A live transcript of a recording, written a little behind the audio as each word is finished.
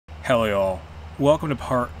Hello y'all. Welcome to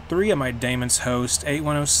part 3 of my Daemon's Host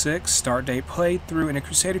 8106 start date playthrough in a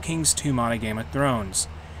Crusader Kings 2 mod of Game of Thrones.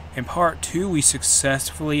 In part 2 we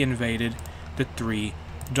successfully invaded the Three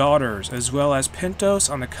Daughters as well as Pentos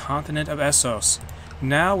on the continent of Essos.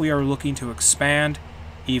 Now we are looking to expand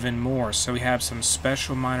even more, so we have some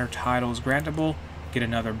special minor titles grantable. Get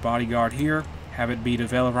another bodyguard here, have it be the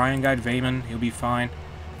Velaryon guy, Daemon, he'll be fine.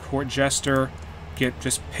 Court Jester,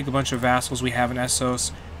 just pick a bunch of vassals we have in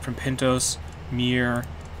Essos from Pentos, Mir,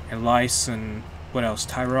 and Lys, and what else?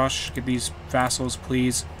 Tyrosh. Get these vassals,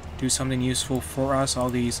 please. Do something useful for us. All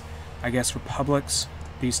these, I guess, republics,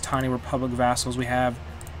 these tiny republic vassals we have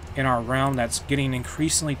in our realm that's getting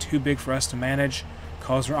increasingly too big for us to manage,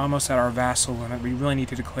 because we're almost at our vassal limit. We really need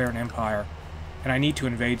to declare an empire, and I need to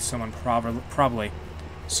invade someone probably.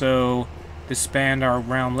 So disband our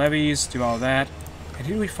realm levies, do all that. And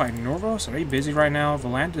who do we fight? Norvos? Are they busy right now?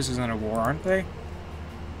 Volantis is in a war, aren't they?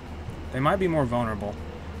 They might be more vulnerable.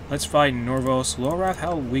 Let's fight Norvos. Lorath,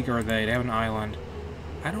 how weak are they? They have an island.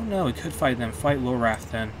 I don't know. We could fight them. Fight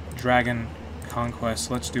Lorath then. Dragon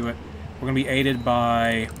Conquest. Let's do it. We're going to be aided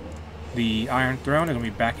by the Iron Throne. They're going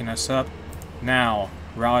to be backing us up. Now,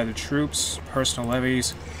 rally the troops, personal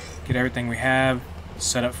levies, get everything we have,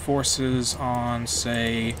 set up forces on,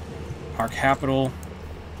 say, our capital,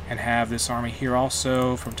 and have this army here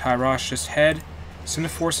also from Tyrosh. Just send the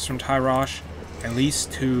forces from Tyrosh at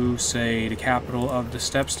least to, say, the capital of the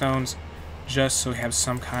Stepstones, just so we have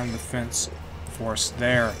some kind of defense force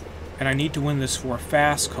there. And I need to win this war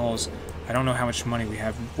fast, because I don't know how much money we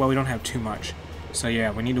have. Well, we don't have too much. So yeah,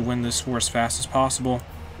 we need to win this war as fast as possible.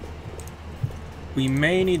 We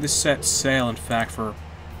may need to set sail, in fact, for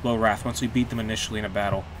Lorath once we beat them initially in a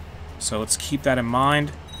battle. So let's keep that in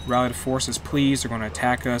mind. Rally the forces, please. They're going to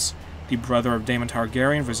attack us. The brother of Daemon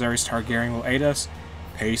Targaryen, Viserys Targaryen, will aid us.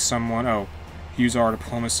 Pay someone. Use our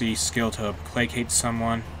diplomacy skill to placate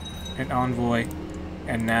someone. An envoy.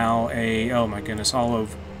 And now oh my goodness, all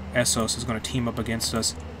of Essos is going to team up against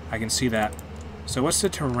us. I can see that. So what's the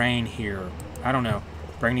terrain here? I don't know.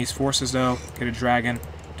 Bring these forces though. Get a dragon.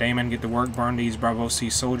 Daemon, get the work. Burn these Bravo C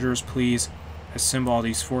soldiers, please. Assemble all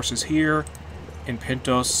these forces here. In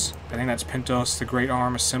Pentos. I think that's Pentos, the Great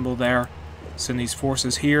Arm. Assemble there. Send these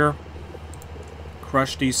forces here.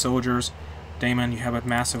 Crush these soldiers. Daemon, you have a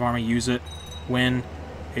massive army. Use it. Win.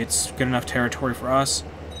 It's good enough territory for us,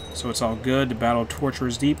 so it's all good. The Battle of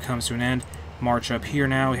Torturous Deep comes to an end. March up here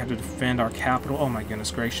now. We have to defend our capital. Oh my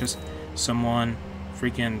goodness gracious. Someone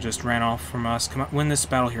freaking just ran off from us. Come on, win this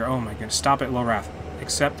battle here. Oh my goodness. Stop it, Lorath.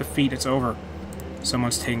 Accept defeat. It's over.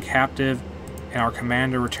 Someone's taken captive, and our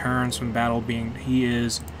commander returns from battle he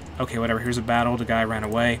is... Okay, whatever. Here's a battle. The guy ran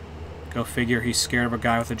away. Go figure. He's scared of a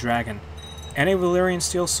guy with a dragon. And a Valyrian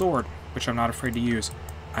steel sword, which I'm not afraid to use.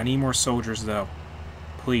 I need more soldiers, though.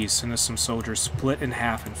 Please, send us some soldiers. Split in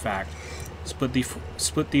half, in fact. Split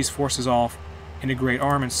these forces off into Great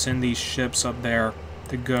Arm and send these ships up there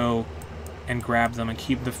to go and grab them and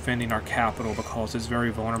keep defending our capital, because it's very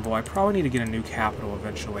vulnerable. I probably need to get a new capital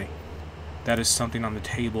eventually. That is something on the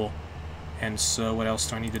table. And so what else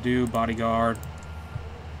do I need to do? Bodyguard.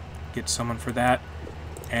 Get someone for that.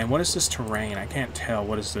 And what is this terrain? I can't tell.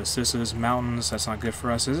 What is this? This is mountains. That's not good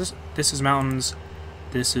for us. This is mountains.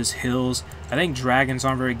 This is hills. I think dragons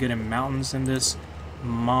aren't very good in mountains in this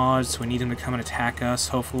mod, so we need them to come and attack us.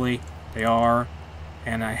 Hopefully they are.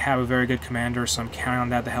 And I have a very good commander, so I'm counting on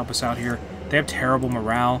that to help us out here. They have terrible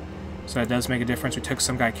morale, so that does make a difference. We took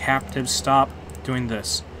some guy captive. Stop doing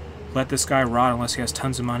this. Let this guy rot unless he has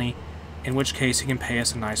tons of money, in which case he can pay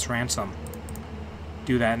us a nice ransom.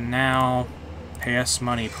 Do that now. Pay us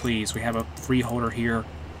money, please. We have a freeholder here.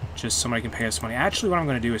 Just somebody can pay us money. Actually, what I'm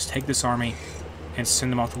going to do is take this army and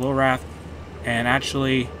send them off to Lorath. And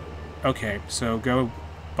actually, okay, so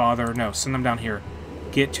send them down here.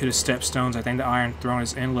 Get to the Stepstones. I think the Iron Throne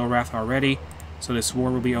is in Lorath already, so this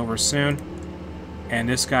war will be over soon. And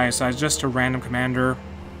this guy is just a random commander.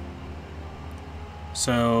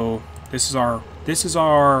 So this is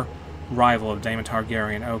our rival of Daemon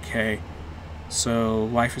Targaryen. Okay, so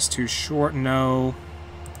life is too short. No,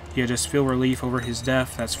 yeah, just feel relief over his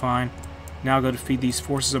death. That's fine. Now go defeat these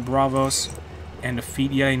forces of Bravos and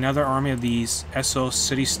defeat yet another army of these Essos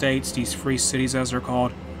city-states, these free cities as they're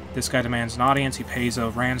called. This guy demands an audience. He pays a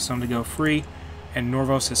ransom to go free, and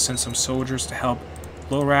Norvos has sent some soldiers to help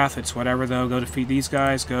Lorath. It's whatever though. Go defeat these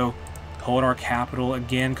guys. Go hold our capital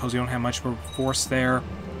again, because we don't have much of a force there.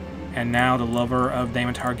 And now the lover of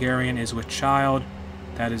Daemon Targaryen is with child.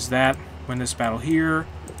 That is that. Win this battle here.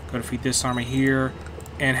 Go defeat this army here.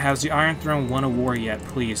 And has the Iron Throne won a war yet?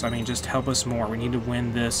 Please. I mean, just help us more. We need to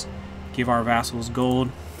win this. Give our vassals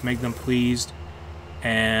gold. Make them pleased.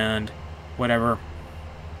 and whatever.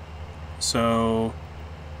 So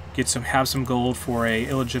have some gold for a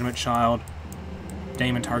illegitimate child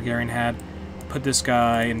Daemon Targaryen had. Put this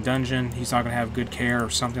guy in dungeon. He's not going to have good care or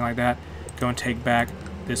something like that. Go and take back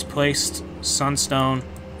this placed sunstone,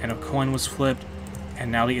 and a coin was flipped.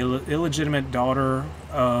 And now the illegitimate daughter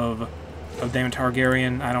of Daemon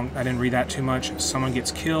Targaryen, I didn't read that too much. Someone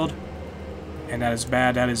gets killed, and that is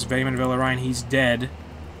bad. That is Vaemon Velaryon. He's dead.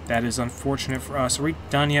 That is unfortunate for us. Are we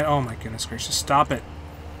done yet? Oh my goodness gracious! Stop it!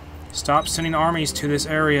 Stop sending armies to this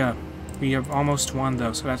area. We have almost won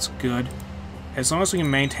though, so that's good. As long as we can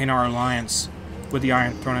maintain our alliance with the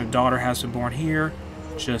Iron Throne, a daughter has been born here.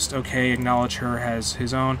 Just okay, acknowledge her as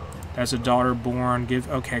his own. That's a daughter born.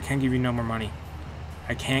 Okay, I can't give you no more money.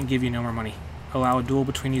 I can't give you no more money. Allow a duel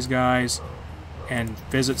between these guys and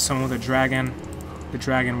visit someone with a dragon. The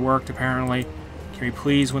dragon worked apparently. Can we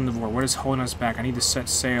please win the war? What is holding us back? I need to set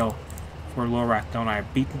sail for Lorath, don't I?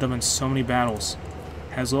 I've beaten them in so many battles.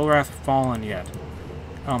 Has Lorath fallen yet?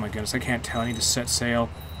 Oh my goodness, I can't tell. I need to set sail.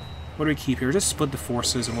 What do we keep here? Just split the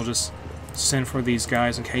forces and we'll just send for these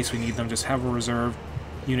guys in case we need them. Just have a reserve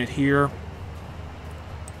unit here.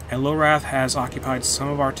 And Lorath has occupied some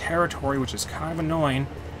of our territory, which is kind of annoying,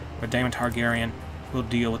 but Daemon Targaryen will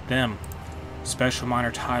deal with them. Special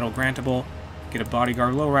minor title grantable. Get a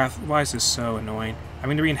bodyguard. Lorath, why is this so annoying? I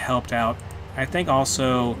mean, they're being helped out. I think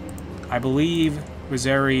also, I believe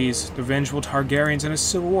Viserys, the Vengeful Targaryen's in a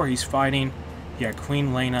civil war. He's fighting, yeah, Queen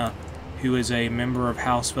Laena, who is a member of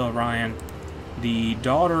House Velaryon. The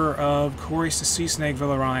daughter of Corys the Sea Snake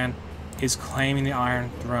Velaryon is claiming the Iron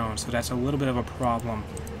Throne, so that's a little bit of a problem.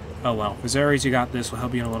 Oh well, Viserys, you got this. We'll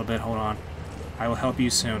help you in a little bit. Hold on. I will help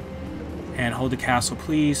you soon. And hold the castle,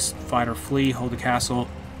 please. Fight or flee. Hold the castle.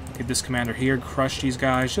 Get this commander here. Crush these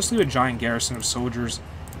guys. Just leave a giant garrison of soldiers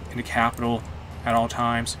in the capital at all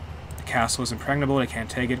times. The castle is impregnable. They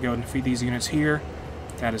can't take it. Go and defeat these units here.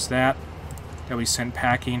 That is that. That we send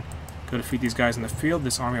packing. Go defeat these guys in the field.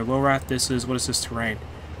 This army of Lorath. This is, what is this terrain?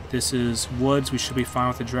 This is woods. We should be fine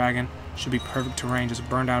with the dragon. Should be perfect terrain. Just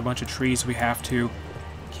burn down a bunch of trees if we have to.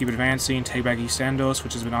 Keep advancing. Take back East Andos,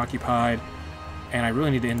 which has been occupied. And I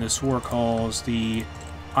really need to end this war because the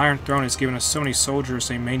Iron Throne has given us so many soldiers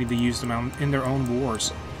they may need to use them in their own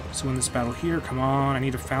wars. So win this battle here. Come on. I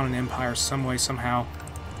need to found an empire some way, somehow.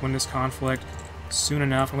 Win this conflict soon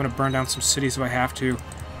enough. I'm going to burn down some cities if I have to.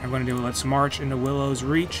 I'm going to do it. Let's march into Willow's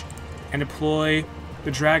Reach and deploy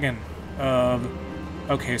the dragon of...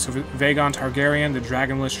 Okay, so Vaegon Targaryen, the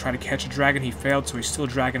dragonless, tried to catch a dragon. He failed, so he's still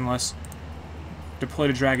dragonless. Deploy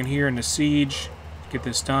the dragon here into siege. Get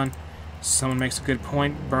this done. Someone makes a good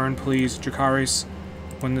point. Burn, please. Dracarys.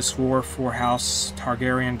 Win this war for House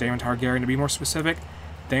Targaryen, Daemon Targaryen. To be more specific,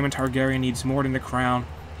 Daemon Targaryen needs more than the crown.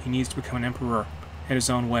 He needs to become an emperor in his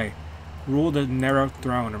own way. Rule the narrow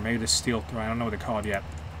throne, or maybe the steel throne. I don't know what they call it yet.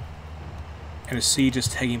 And a siege is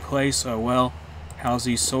taking place. Oh well. How's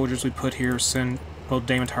these soldiers we put here? Send both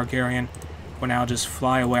Daemon Targaryen will now just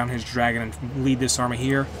fly away on his dragon and lead this army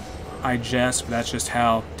here. I jest, but that's just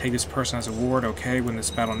how. Take this person as a ward. Okay, win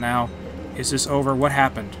this battle now. Is this over? What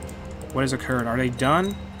happened? What has occurred? Are they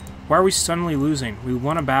done? Why are we suddenly losing? We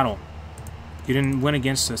won a battle. You didn't win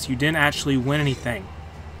against us. You didn't actually win anything.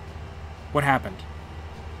 What happened?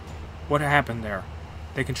 What happened there?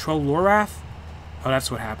 They control Lorath? Oh, that's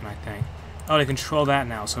what happened, I think. Oh, they control that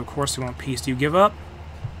now, so of course they want peace. Do you give up?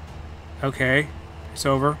 Okay, it's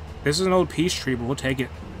over. This is an old peace treaty, but we'll take it.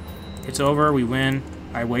 It's over, we win.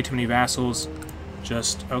 I have way too many vassals.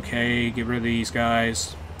 Just, okay, get rid of these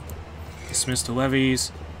guys. Dismiss the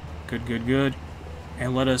levies. Good, good, good.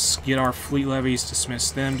 And let us get our fleet levies,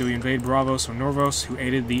 dismiss them. Do we invade Braavos or Norvos, who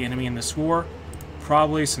aided the enemy in this war?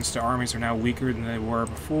 Probably, since the armies are now weaker than they were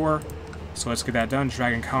before. So let's get that done.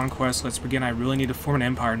 Dragon Conquest, let's begin. I really need to form an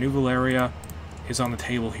empire. New Valeria is on the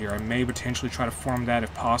table here. I may potentially try to form that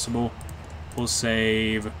if possible. We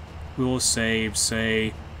will save,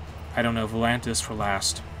 say, I don't know, Volantis for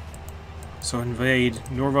last. So invade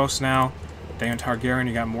Norvos now. Daemon Targaryen,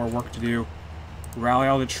 you got more work to do. Rally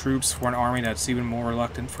all the troops for an army that's even more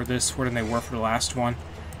reluctant for this war than they were for the last one.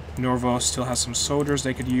 Norvos still has some soldiers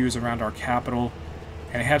they could use around our capital.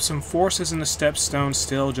 And they have some forces in the Stepstone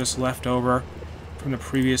still just left over from the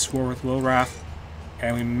previous war with Lorath.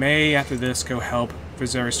 And we may, after this, go help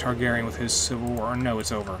Viserys Targaryen with his civil war. Or no,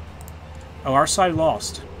 it's over. Oh, our side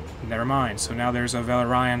lost. Never mind. So now there's a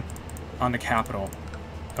Velaryon on the capital.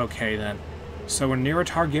 Okay, then. So we're near a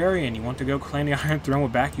Targaryen. You want to go claim the Iron Throne, we'll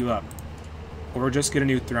back you up. Or just get a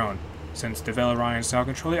new throne, since the Velaryons now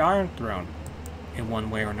control the Iron Throne in one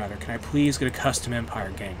way or another. Can I please get a custom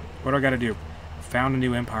empire game? What do I gotta do? Found a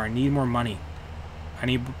new empire. I need more money. I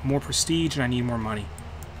need more prestige and I need more money.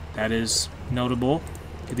 That is notable.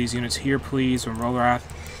 Get these units here, please. From Rolrath,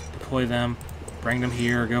 deploy them. Bring them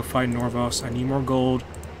here. Go fight Norvos. I need more gold.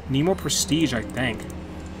 Need more prestige, I think.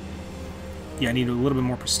 Yeah, I need a little bit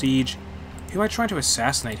more prestige. Who am I trying to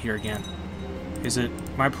assassinate here again? Is it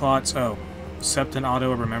my plots? Oh, Septon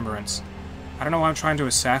Auto of Remembrance. I don't know why I'm trying to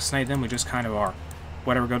assassinate them. We just kind of are.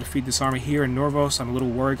 Whatever, go defeat this army here in Norvos. I'm a little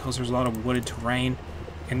worried because there's a lot of wooded terrain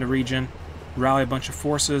in the region. Rally a bunch of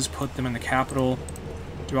forces, put them in the capital.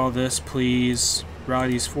 Do all this, please.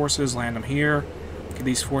 Rally these forces, land them here. Get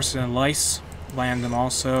these forces in Lyce, land them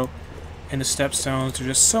also. In the Stepstones, there's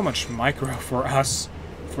just so much micro for us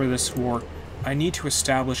for this war. I need to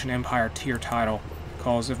establish an Empire tier title.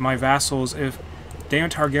 Because if my vassals, if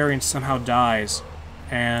Daemon Targaryen somehow dies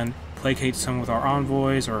and placates them with our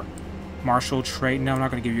envoys or martial trait, no, I'm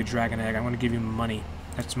not going to give you a dragon egg. I'm going to give you money.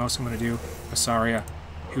 That's the most I'm going to do. Asaria,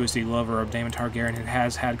 who is the lover of Daemon Targaryen and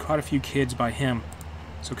has had quite a few kids by him.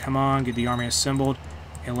 So come on, get the army assembled,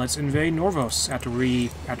 and let's invade Norvos after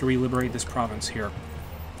we liberate this province here.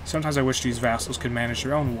 Sometimes I wish these vassals could manage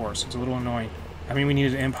their own wars. It's a little annoying. I mean, we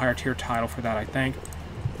needed an Empire tier title for that, I think.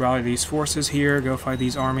 Rally these forces here, go fight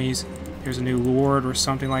these armies. Here's a new lord or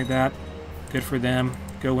something like that. Good for them.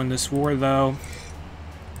 Go win this war, though.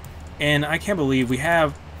 And I can't believe we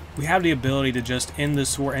have the ability to just end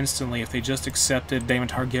this war instantly if they just accepted Daemon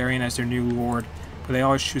Targaryen as their new lord. But they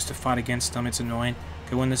always choose to fight against them. It's annoying.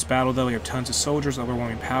 Go win this battle, though. We have tons of soldiers,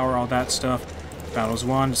 overwhelming power, all that stuff. Battle's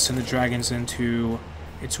won. Send the dragons into...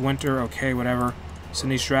 It's winter. Okay, whatever.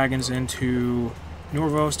 Send these dragons into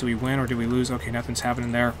Norvos. Do we win or do we lose? Okay, nothing's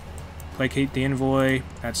happening there. Placate the envoy.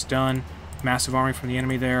 That's done. Massive army from the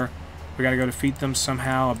enemy there. We gotta go defeat them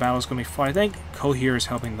somehow. A battle's gonna be fought. I think Cohere is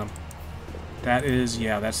helping them. That is,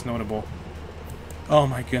 yeah, that's notable. Oh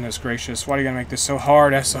my goodness gracious. Why are you gonna make this so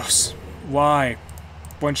hard, Essos? Why?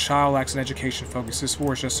 One child lacks an education focus. This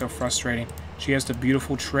war is just so frustrating. She has the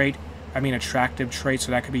beautiful trait, attractive trait,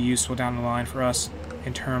 so that could be useful down the line for us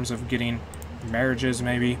in terms of getting marriages,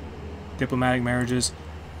 maybe. Diplomatic marriages.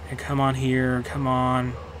 And come on here, come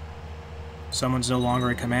on. Someone's no longer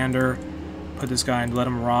a commander. Put this guy and let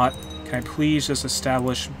him rot. Can I please just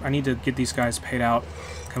establish... I need to get these guys paid out.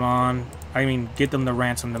 Come on. Get them to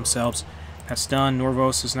ransom themselves. That's done.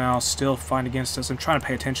 Norvos is now still fighting against us. I'm trying to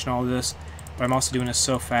pay attention to all of this, but I'm also doing this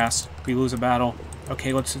so fast. We lose a battle.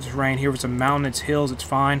 Okay, let's hit the terrain. Here it's a mountain, it's hills, it's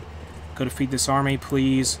fine. Go defeat this army,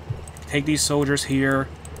 please. Take these soldiers here.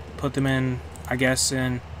 Put them in, I guess,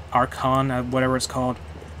 in Archon, whatever it's called.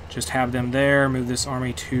 Just have them there. Move this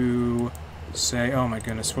army to, say, oh my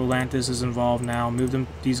goodness, Volantis is involved now. Move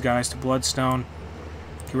these guys to Bloodstone.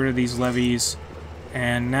 Get rid of these levies.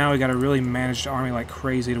 And now we got to really manage the army like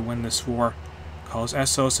crazy to win this war. Because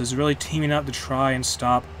Essos is really teaming up to try and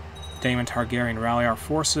stop Daemon Targaryen. Rally our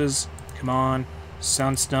forces. Come on.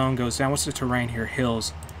 Sunstone goes down. What's the terrain here?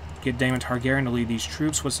 Hills. Get Daemon Targaryen to lead these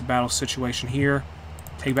troops. What's the battle situation here?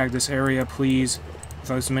 Take back this area, please.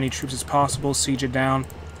 With as many troops as possible. Siege it down.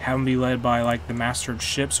 Have them be led by, like, the Master of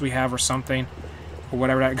Ships we have or something. Or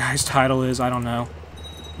whatever that guy's title is. I don't know.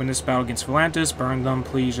 Win this battle against Volantis. Burn them,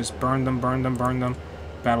 please. Just burn them, burn them, burn them.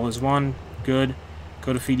 Battle is won. Good.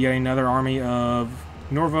 Go defeat yet another army of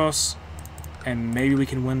Norvos. And maybe we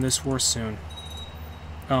can win this war soon.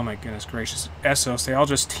 Oh my goodness gracious. Essos, they all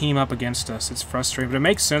just team up against us. It's frustrating. But it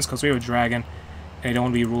makes sense because we have a dragon. And they don't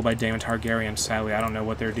want to be ruled by Daemon Targaryen, sadly. I don't know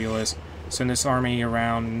what their deal is. Send this army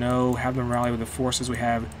around. No. Have them rally with the forces we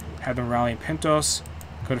have. Have them rally in Pentos.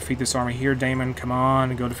 Go defeat this army here, Daemon. Come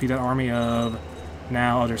on. Go defeat that army of...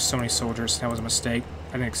 Now, oh, there's so many soldiers. That was a mistake.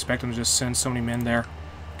 I didn't expect them to just send so many men there.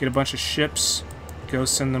 Get a bunch of ships. Go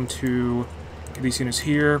send them to... Get these units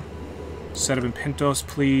here. Set up in Pentos,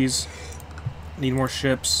 please. Need more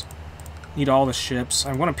ships. Need all the ships.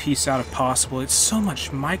 I want to peace out if possible. It's so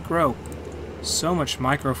much micro. So much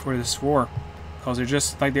micro for this war. Because they're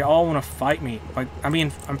just, like, they all want to fight me. Like, I'm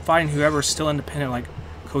fighting whoever's still independent, like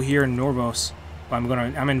Cohere and Norvos. But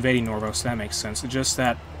I'm invading Norvos, that makes sense. It's just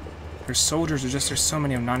that there's soldiers, there's so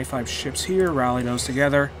many of 95 ships here. Rally those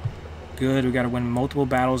together. Good, we got to win multiple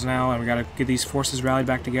battles now, and we got to get these forces rallied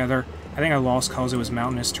back together. I think I lost because it was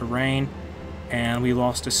mountainous terrain, and we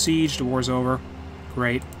lost a siege. The war's over.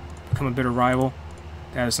 Great. Become a bitter rival.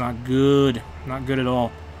 That is not good. Not good at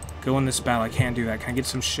all. Go in this battle. I can't do that. Can I get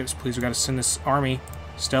some ships, please? We got to send this army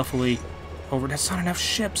stealthily over. That's not enough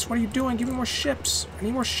ships. What are you doing? Give me more ships. I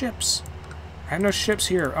need more ships. I have no ships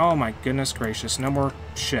here. Oh my goodness gracious. No more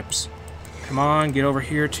ships. Come on, get over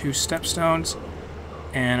here to Stepstones.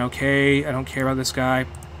 And okay, I don't care about this guy. Do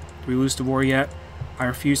we lose the war yet? I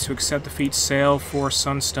refuse to accept defeat. Sail for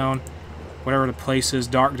Sunstone. whatever the place is,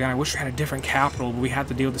 Dark Down. I wish we had a different capital, but we had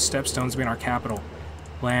to deal with the stepstones being our capital.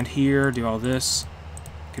 Land here, do all this.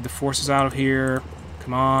 Get the forces out of here.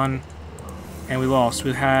 Come on. And we lost.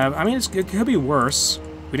 We have, I mean, it could be worse.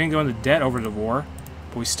 We didn't go into debt over the war,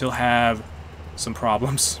 but we still have some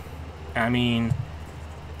problems. I mean,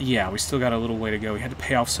 yeah, we still got a little way to go. We had to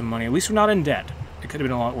pay off some money. At least we're not in debt. It could have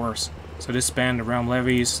been a lot worse. So disband the realm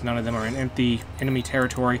levies. None of them are in empty enemy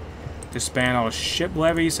territory. Disband all the ship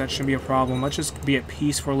levies. That shouldn't be a problem. Let's just be at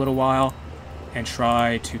peace for a little while and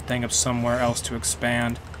try to think of somewhere else to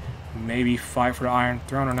expand. Maybe fight for the Iron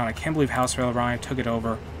Throne or not. I can't believe House Velaryon took it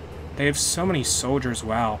over. They have so many soldiers.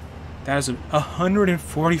 Wow. That is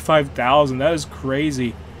 145,000. That is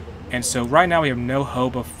crazy. And so right now we have no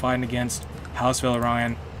hope of fighting against House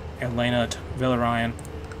Velaryon and Lena Velaryon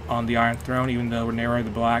on the Iron Throne, even though Rhaenyra the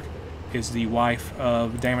Black is the wife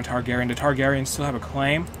of Daemon Targaryen. The Targaryens still have a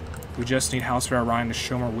claim. We just need House Velaryon to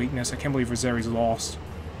show more weakness. I can't believe Viserys lost.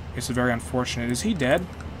 It's very unfortunate. Is he dead?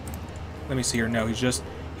 Let me see here. No, he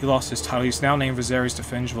lost his title. He's now named Viserys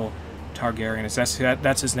Defensible Targaryen.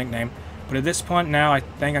 That's his nickname. But at this point now, I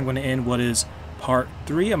think I'm going to end what is part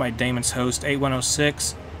 3 of my Daemon's Host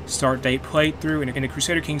 8106 start date playthrough in the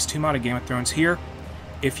Crusader Kings 2 mod of Game of Thrones here.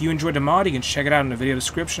 If you enjoyed the mod, you can check it out in the video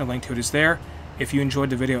description. A link to it is there. If you enjoyed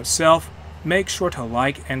the video itself, make sure to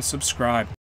like and subscribe.